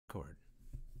Record.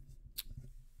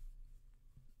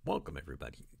 Welcome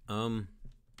everybody. A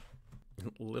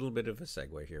little bit of a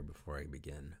segue here before I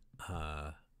begin.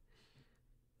 Yeah,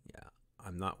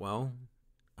 I'm not well.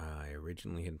 I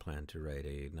originally had planned to write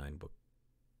a 9-book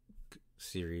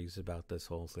series about this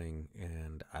whole thing,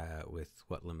 and with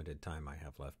what limited time I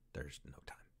have left, there's no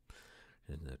time.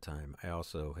 There's no time. I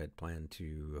also had planned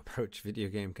to approach video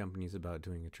game companies about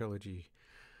doing a trilogy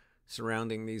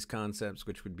surrounding these concepts,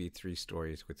 which would be 3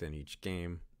 stories within each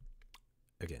game.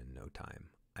 Again, no time.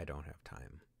 I don't have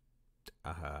time.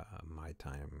 My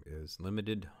time is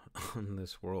limited on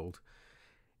this world,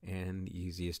 and the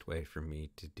easiest way for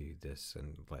me to do this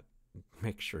and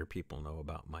make sure people know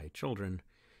about my children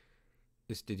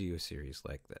is to do a series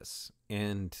like this.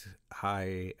 And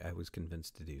I was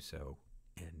convinced to do so,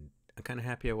 and I'm kind of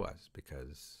happy I was,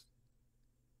 because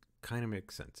it kind of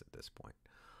makes sense at this point.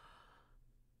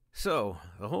 So,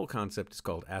 the whole concept is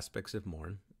called Aspects of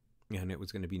Mourn, and it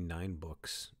was going to be 9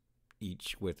 books,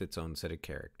 each with its own set of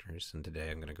characters. And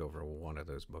today I'm going to go over one of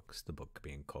those books, the book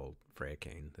being called Freya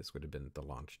Kaine. This would have been the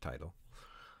launch title.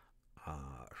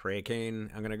 Freya Kaine,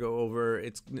 I'm going to go over,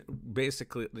 it's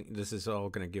basically, this is all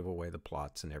going to give away the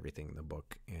plots and everything in the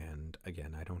book. And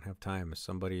again, I don't have time.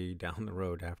 Somebody down the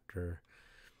road, after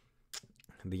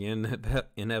the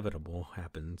inevitable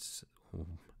happens,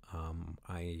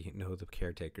 I know the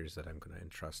caretakers that I'm going to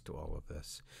entrust to all of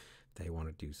this. If they want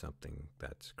to do something,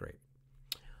 that's great.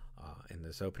 In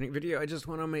this opening video, I just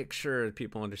want to make sure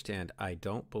people understand I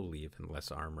don't believe in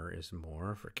less armor is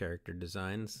more for character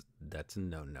designs. That's a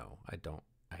no-no.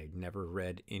 I never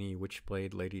read any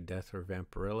Witchblade, Lady Death, or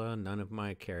Vamperilla. None of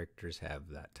my characters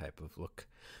have that type of look.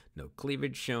 No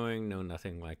cleavage showing, no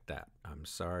nothing like that. I'm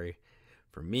sorry.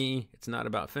 For me, it's not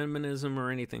about feminism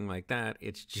or anything like that.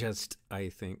 It's just, I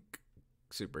think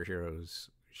superheroes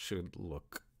should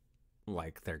look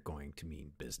like they're going to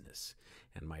mean business.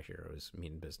 And my heroes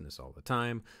mean business all the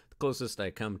time. The closest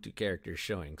I come to characters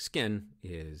showing skin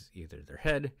is either their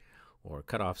head or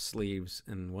cut off sleeves.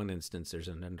 In one instance, there's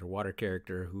an underwater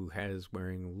character who has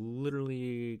wearing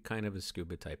literally kind of a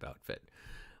scuba type outfit,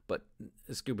 but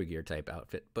a scuba gear type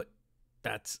outfit. But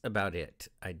that's about it.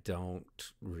 I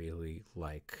don't really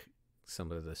like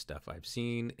some of the stuff I've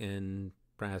seen in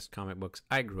past comic books.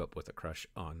 I grew up with a crush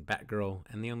on Batgirl,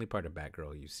 and the only part of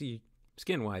Batgirl you see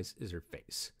skin-wise is her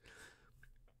face.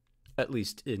 At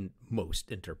least in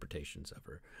most interpretations of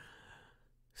her.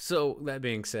 So, that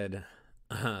being said,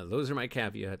 those are my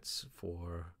caveats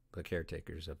for the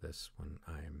caretakers of this when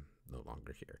I'm no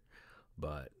longer here.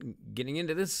 But getting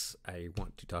into this, I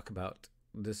want to talk about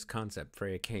this concept,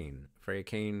 Freya Kaine. Freya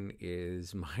Kaine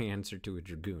is my answer to a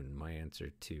dragoon, my answer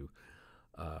to,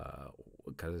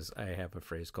 because I have a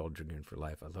phrase called Dragoon for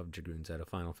Life. I love dragoons out of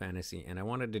Final Fantasy, and I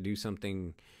wanted to do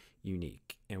something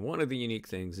unique. And one of the unique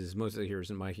things is most of the heroes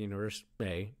in my universe,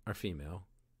 A, are female,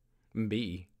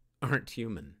 B, aren't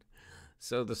human.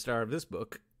 So the star of this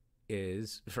book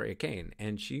is Freya Kaine,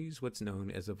 and she's what's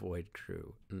known as a Void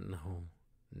Crew. No,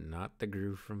 not the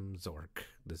Gru from Zork.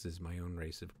 This is my own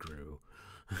race of Gru.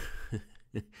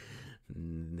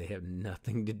 They have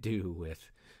nothing to do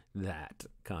with that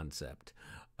concept.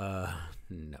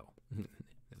 No.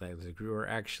 The Gru are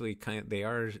actually they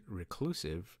are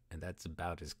reclusive, and that's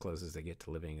about as close as they get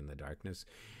to living in the darkness.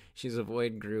 She's a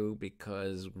Void Gru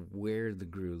because where the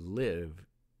Gru live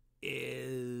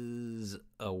is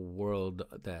a world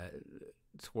that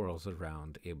swirls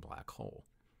around a black hole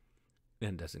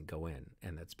and doesn't go in,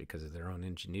 and that's because of their own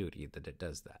ingenuity that it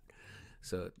does that.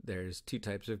 So there's 2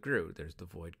 types of Gru. There's the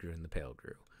Void Gru and the Pale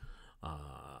Gru.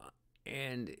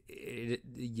 And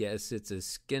yes, it's a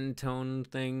skin tone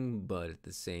thing, but at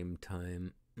the same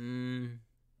time,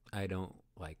 I don't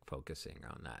like focusing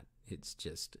on that. It's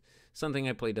just something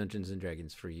I play Dungeons and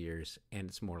Dragons for years, and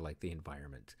it's more like the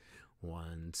environment.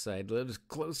 One side lives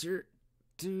closer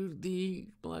to the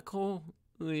black hole,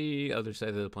 the other side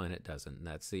of the planet doesn't.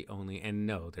 That's the only, and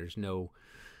no, there's no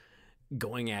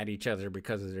going at each other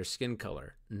because of their skin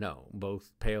color. No,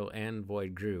 both Pale and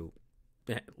Void Gru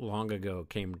long ago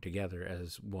came together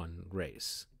as one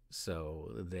race.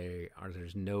 So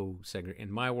there's no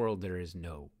in my world, there is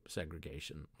no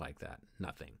segregation like that.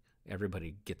 Nothing.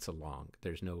 Everybody gets along.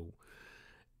 There's no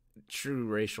true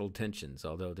racial tensions,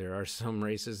 although there are some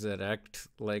races that act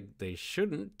like they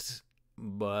shouldn't.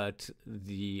 But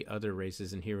the other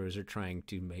races and heroes are trying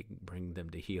to bring them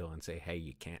to heel and say, hey,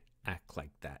 you can't act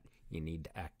like that. You need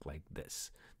to act like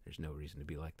this. There's no reason to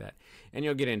be like that. And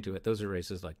you'll get into it. Those are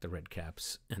races like the Red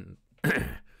Caps and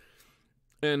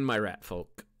and my rat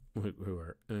folk, who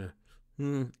are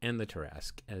and the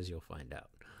Tarask, as you'll find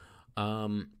out.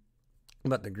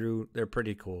 But the Gru, they're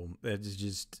pretty cool. It's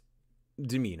just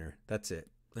demeanor. That's it.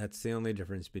 That's the only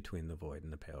difference between the Void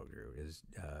and the Pale Grue is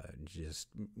just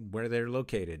where they're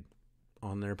located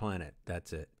on their planet.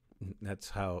 That's it.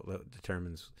 That's how it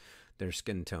determines their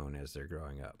skin tone as they're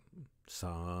growing up.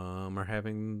 Some are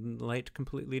having light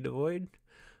completely devoid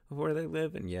of where they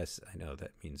live, and yes, I know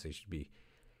that means they should be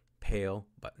pale,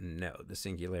 but no, the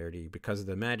singularity, because of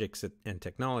the magics and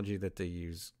technology that they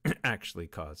use, actually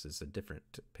causes a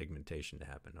different pigmentation to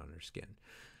happen on their skin,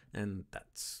 and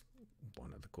that's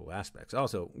one of the cool aspects.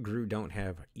 Also, Grue don't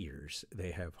have ears;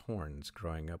 they have horns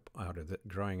spiraling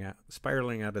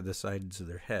out of the sides of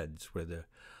their heads, where the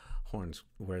horns,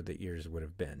 where the ears would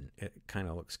have been. It kind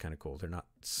of looks kind of cool. They're not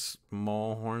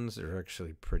small horns; they're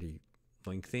actually pretty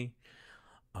lengthy,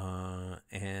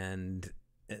 and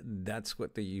that's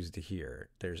what they use to hear.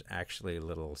 There's actually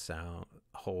little sound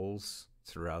holes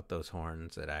throughout those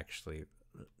horns that actually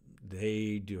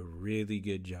they do a really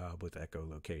good job with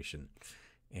echolocation,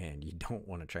 and you don't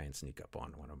want to try and sneak up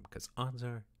on one of them because odds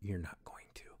are you're not going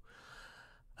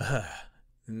to.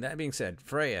 And that being said,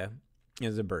 Freya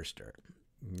is a burster.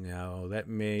 Now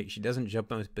she doesn't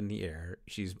jump up in the air.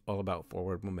 She's all about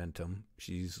forward momentum.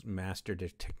 She's mastered a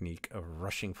technique of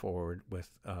rushing forward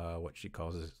with what she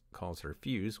calls her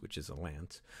fuse, which is a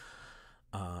lance.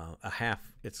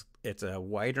 It's a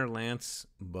wider lance,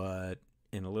 but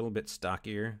in a little bit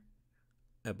stockier,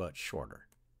 but shorter.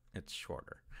 It's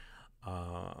shorter.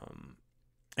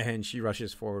 And she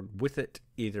rushes forward with it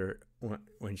either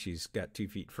when she's got 2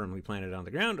 feet firmly planted on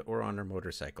the ground or on her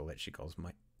motorcycle that she calls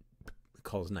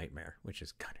Nightmare, which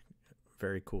is kind of a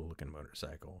very cool looking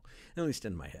motorcycle, at least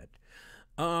in my head.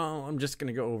 I'm just going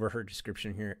to go over her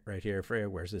description here, right here. Freya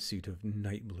wears a suit of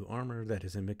night blue armor that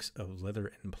is a mix of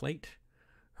leather and plate.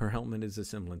 Her helmet is a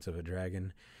semblance of a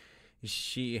dragon.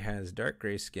 She has dark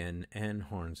gray skin and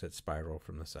horns that spiral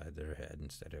from the sides of her head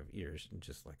instead of ears,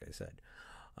 just like I said.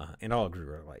 And all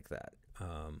Grue are like that.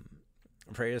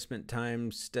 Freya spent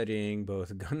time studying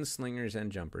both gunslingers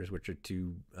and jumpers, which are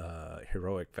two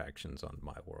heroic factions on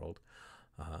my world.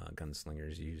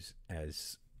 Gunslingers use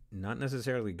as not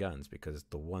necessarily guns, because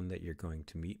the one that you're going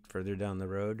to meet further down the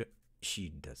road, she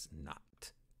does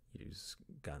not use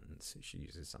guns. She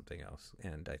uses something else,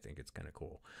 and I think it's kind of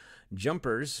cool.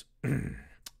 Jumpers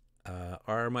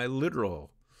are my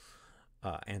literal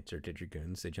answer to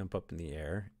dragoons. They jump up in the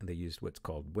air, and they use what's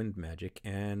called wind magic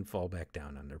and fall back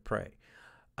down on their prey.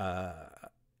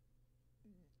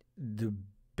 The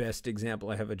best example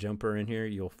I have a jumper in here,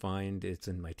 you'll find it's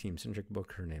in my Team Centric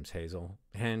book. Her name's Hazel,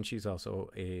 and she's also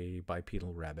a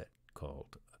bipedal rabbit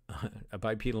called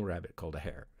a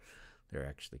hare. They're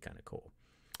actually kind of cool.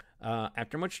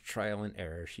 After much trial and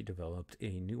error, she developed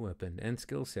a new weapon and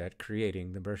skill set,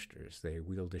 creating the bursters. They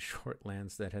wield a short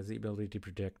lance that has the ability to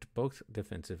project both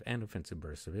defensive and offensive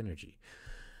bursts of energy.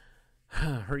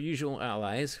 Her usual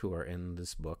allies, who are in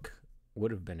this book,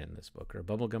 would have been in this book, are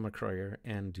Bubblegum McCroyer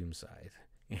and Doomscythe.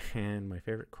 And my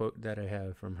favorite quote that I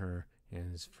have from her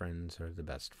is, "Friends are the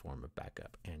best form of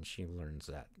backup," and she learns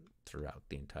that throughout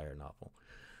the entire novel.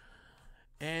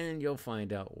 And you'll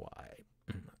find out why.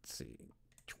 Let's see.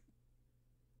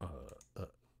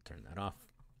 Turn that off.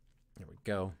 There we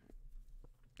go.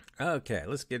 Okay,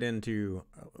 let's get into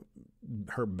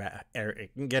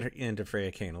get into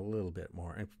Freya Kaine a little bit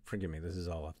more. And forgive me, this is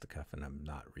all off the cuff, and I'm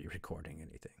not re-recording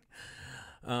anything.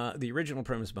 The original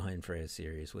premise behind Freya's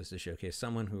series was to showcase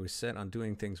someone who was set on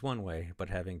doing things one way, but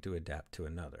having to adapt to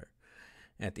another.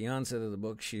 At the onset of the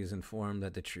book, she is informed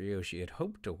that the trio she had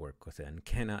hoped to work within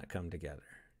cannot come together.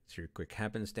 Through quick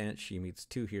happenstance, she meets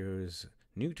two heroes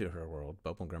new to her world,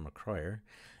 Bubblegum McCroyer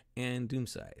and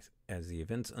Doomscythe. As the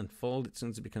events unfold, it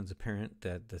soon becomes apparent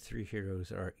that the three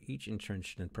heroes are each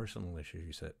entrenched in personal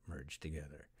issues that merge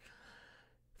together.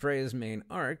 Freya's main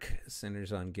arc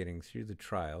centers on getting through the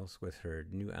trials with her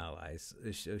new allies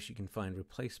so she can find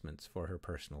replacements for her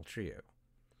personal trio.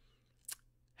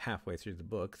 Halfway through the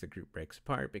book, the group breaks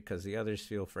apart because the others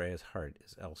feel Freya's heart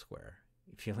is elsewhere.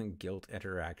 Feeling guilt at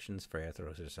her actions, Freya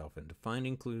throws herself into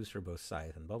finding clues for both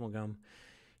Scythe and Bubblegum.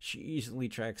 She easily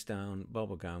tracks down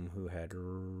Bubblegum, who had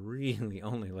really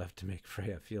only left to make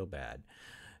Freya feel bad.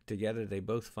 Together, they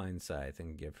both find Scythe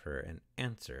and give her an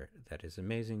answer that is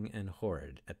amazing and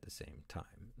horrid at the same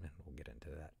time. And we'll get into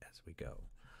that as we go.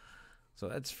 So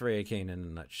that's Freya Kaine in a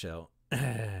nutshell.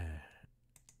 And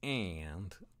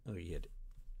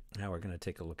now we're going to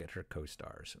take a look at her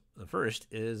co-stars. The first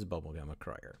is Bubblegum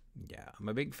McCroyer. Yeah, I'm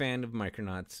a big fan of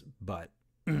Micronauts, but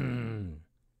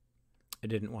I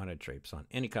didn't want to traipse on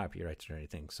any copyrights or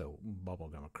anything, so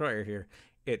Bubblegum McCroyer here.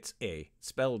 It's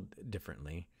spelled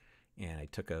differently, and I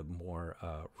took a more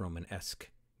Roman-esque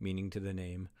meaning to the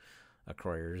name.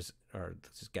 Croyers are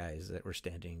those guys that were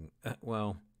standing,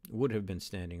 would have been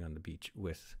standing on the beach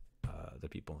with the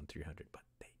people in 300, but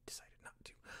they decided not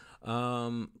to.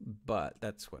 But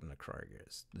that's what an Croyer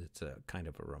is. It's a kind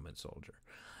of a Roman soldier.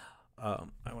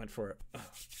 I went for it. I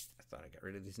thought I got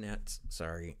rid of these gnats.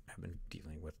 Sorry, I've been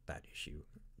dealing with that issue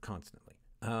constantly.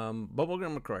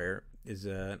 Bubblegum McCroyer is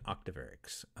an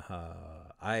Octavarix.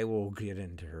 I will get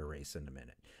into her race in a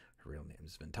minute. Her real name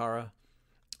is Ventara.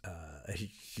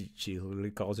 She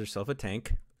literally calls herself a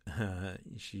tank.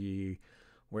 She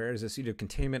wears a suit of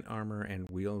containment armor and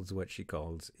wields what she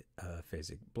calls a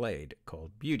phasic blade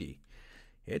called Beauty.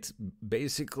 It's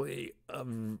basically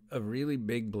a really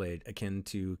big blade akin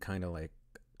to kind of like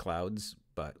Cloud's,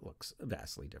 but looks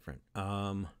vastly different.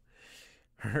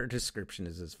 Her description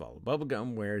is as follows.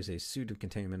 Bubblegum wears a suit of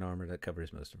containment armor that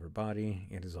covers most of her body.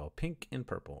 It is all pink and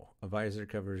purple. A visor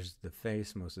covers the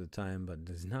face most of the time, but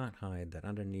does not hide that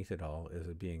underneath it all is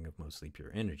a being of mostly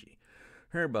pure energy.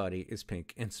 Her body is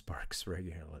pink and sparks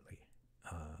regularly.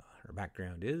 Her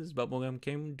background is Bubblegum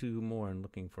came to Mourn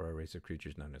looking for a race of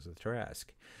creatures known as the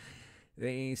Tarrasque.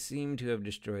 They seem to have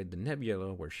destroyed the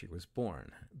nebula where she was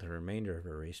born. The remainder of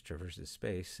her race traverses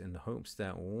space in the hopes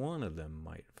that one of them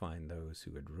might find those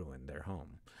who had ruined their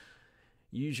home.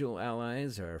 Usual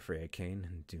allies are Freya, Kaine,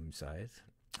 and Doomscythe.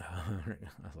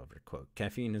 I love her quote.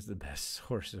 Caffeine is the best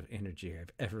source of energy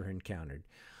I've ever encountered.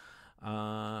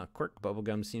 Quirk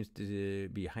Bubblegum seems to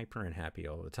be hyper and happy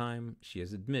all the time. She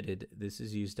has admitted this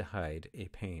is used to hide a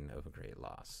pain of a great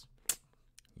loss.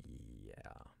 Yeah.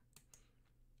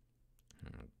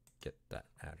 Get that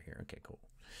out of here. Okay, cool.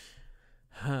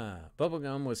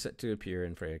 Bubblegum was set to appear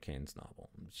in Freya Kaine's novel.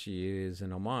 She is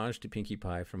an homage to Pinkie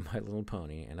Pie from My Little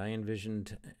Pony, and I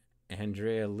envisioned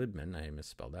Andrea Lidman, I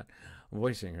misspelled that,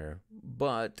 voicing her,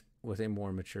 but with a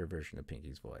more mature version of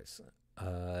Pinkie's voice.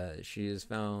 She is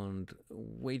found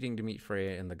waiting to meet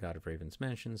Freya in the God of Ravens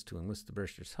mansions to enlist the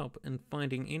Burster's help and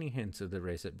finding any hints of the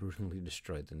race that brutally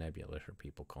destroyed the nebula her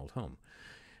people called home.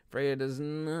 Freya does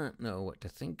not know what to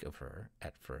think of her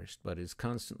at first, but is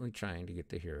constantly trying to get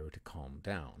the hero to calm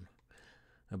down.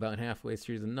 About halfway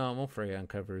through the novel, Freya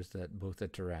uncovers that both the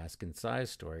Tarrasque and Sai's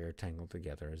story are tangled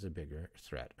together as a bigger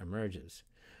threat emerges.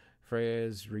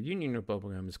 Freya's reunion with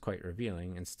Bubblegum is quite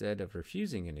revealing. Instead of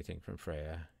refusing anything from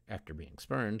Freya after being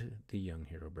spurned, the young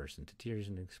hero bursts into tears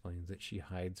and explains that she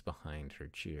hides behind her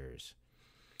cheers.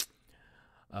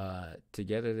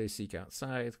 Together they seek out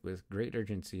Scythe with great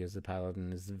urgency, as the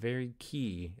paladin is the very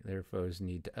key their foes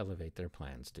need to elevate their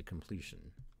plans to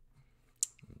completion.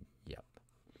 Yep.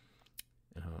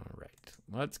 Alright,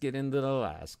 let's get into the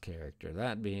last character,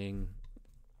 that being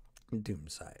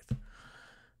Doomscythe.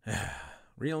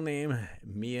 Real name,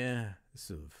 Mia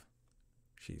Suv.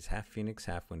 She's half Phoenix,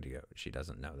 half Wendigo. She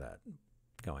doesn't know that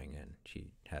going in. She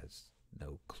has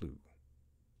no clue.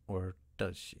 Or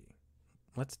does she?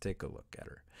 Let's take a look at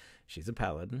her. She's a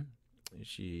paladin.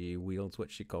 She wields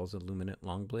what she calls a luminate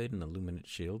longblade and a luminate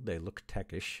shield. They look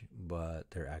techish,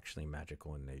 but they're actually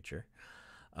magical in nature.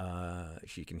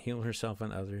 She can heal herself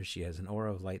and others. She has an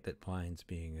aura of light that blinds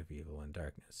being of evil and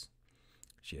darkness.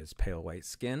 She has pale white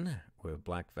skin with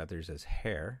black feathers as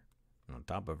hair on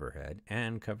top of her head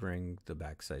and covering the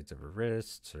backsides of her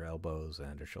wrists, her elbows,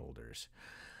 and her shoulders.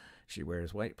 She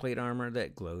wears white plate armor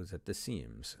that glows at the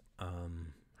seams.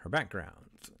 Her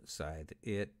background side,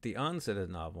 the onset of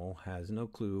the novel has no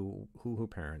clue who her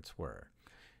parents were.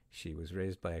 She was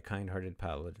raised by a kind-hearted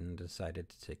paladin and decided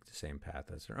to take the same path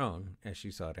as her own as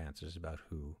she sought answers about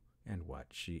who and what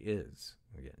she is.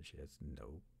 Again, she has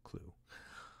no clue.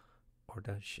 Or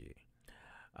does she?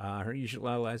 Her usual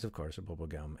allies, of course, are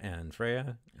Bubblegum and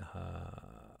Freya.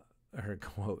 Her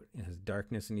quote is,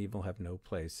 "Darkness and evil have no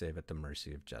place save at the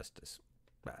mercy of justice."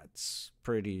 That's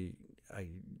pretty...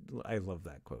 I love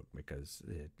that quote because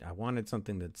I wanted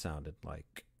something that sounded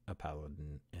like a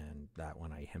paladin, and that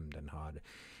one I hemmed and hawed.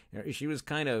 She was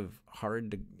kind of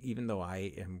hard to... Even though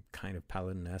I am kind of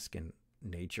paladin-esque in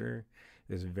nature,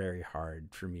 it was very hard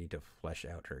for me to flesh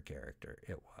out her character.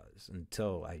 It was,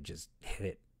 until I just hit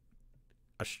it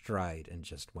a stride and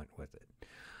just went with it.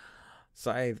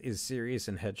 Scythe is serious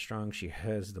and headstrong. She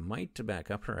has the might to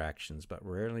back up her actions, but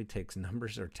rarely takes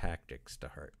numbers or tactics to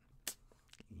heart.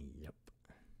 Yep.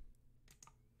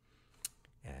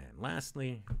 And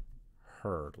lastly,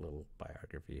 her little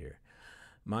biography here.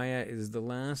 Maya is the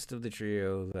last of the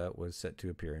trio that was set to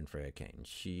appear in Freya Kaine.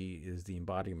 She is the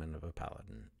embodiment of a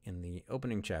paladin. In the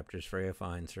opening chapters, Freya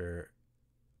finds her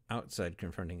outside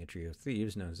confronting a trio of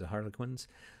thieves known as the Harlequins.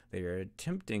 They are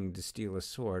attempting to steal a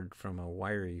sword from a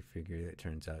wiry figure that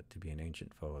turns out to be an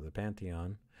ancient foe of the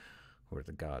Pantheon, who are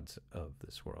the gods of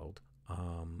this world,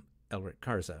 Elric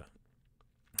Karza.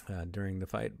 During the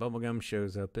fight, Bubblegum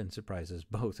shows up and surprises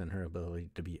both in her ability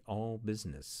to be all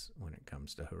business when it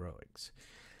comes to heroics.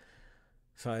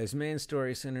 Thie's main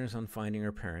story centers on finding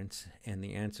her parents and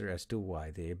the answer as to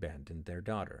why they abandoned their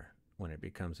daughter. When it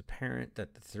becomes apparent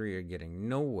that the three are getting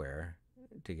nowhere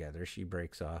together, she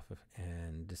breaks off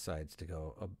and decides to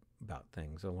go about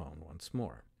things alone once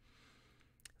more.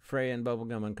 Freya and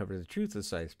Bubblegum uncover the truth of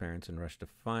Scythe's parents and rush to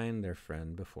find their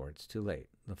friend before it's too late.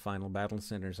 The final battle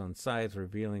centers on Scythe,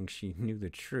 revealing she knew the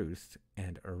truth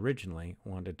and originally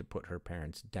wanted to put her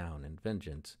parents down in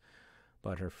vengeance,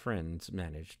 but her friends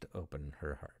managed to open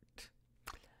her heart.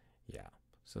 Yeah.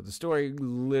 So the story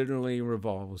literally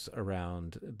revolves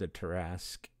around the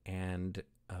Tarrasque and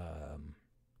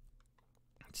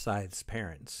Scythe's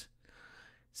parents,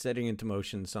 setting into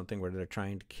motion something where they're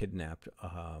trying to kidnap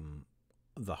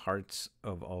the hearts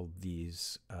of all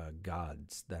these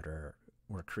gods that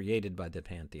were created by the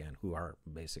Pantheon, who are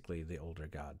basically the older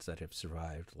gods that have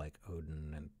survived, like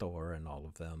Odin and Thor and all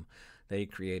of them. They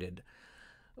created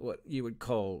what you would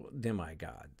call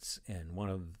demigods, and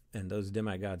those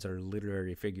demigods are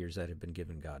literary figures that have been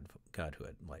given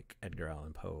godhood, like Edgar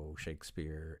Allan Poe,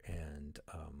 Shakespeare, and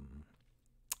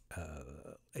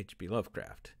H.P.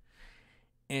 Lovecraft.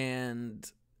 And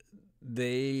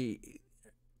they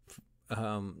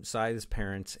Scythe's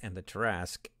parents and the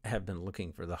Tarrasque have been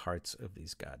looking for the hearts of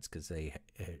these gods because they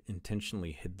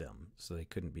intentionally hid them so they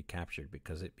couldn't be captured,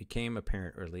 because it became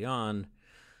apparent early on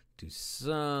to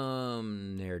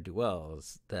some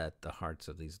ne'er-do-wells that the hearts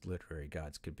of these literary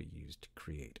gods could be used to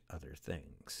create other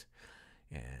things.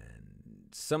 And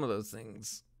some of those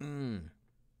things,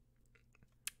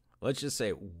 let's just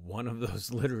say one of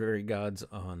those literary gods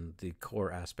on the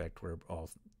core aspect where all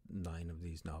 9 of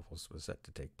these novels was set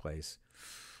to take place,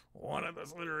 one of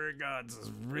those literary gods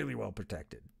is really well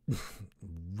protected.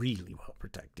 Really well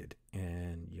protected.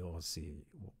 And you'll see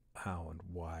how and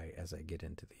why as I get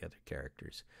into the other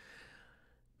characters.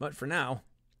 But for now,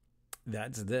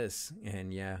 that's this.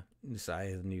 And yeah,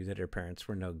 Scythe knew that her parents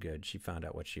were no good. She found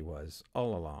out what she was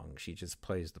all along. She just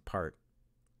plays the part,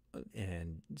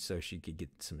 and so she could get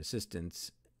some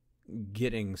assistance,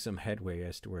 getting some headway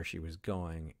as to where she was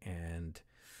going, and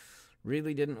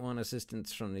really didn't want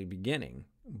assistance from the beginning,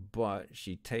 but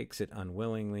she takes it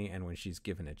unwillingly, and when she's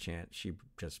given a chance, she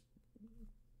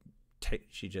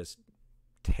just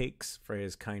takes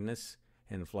Freya's kindness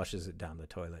and flushes it down the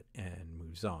toilet and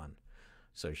moves on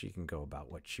so she can go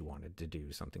about what she wanted to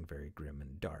do, something very grim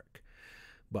and dark.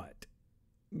 But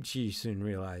she soon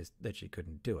realized that she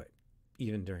couldn't do it.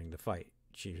 Even during the fight,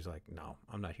 she was like, no,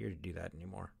 I'm not here to do that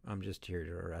anymore. I'm just here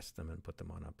to arrest them and put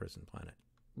them on a prison planet,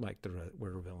 like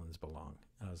where villains belong.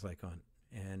 And I was like,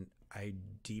 and I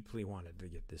deeply wanted to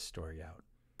get this story out,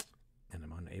 and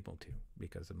I'm unable to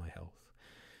because of my health,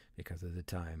 because of the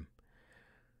time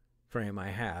frame I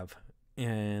have,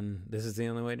 and this is the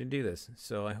only way to do this.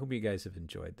 So I hope you guys have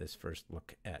enjoyed this first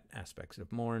look at aspects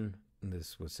of Mourn.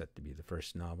 This was set to be the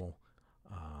first novel.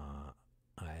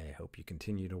 I hope you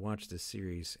continue to watch this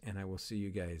series, and I will see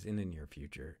you guys in the near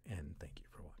future, and thank you.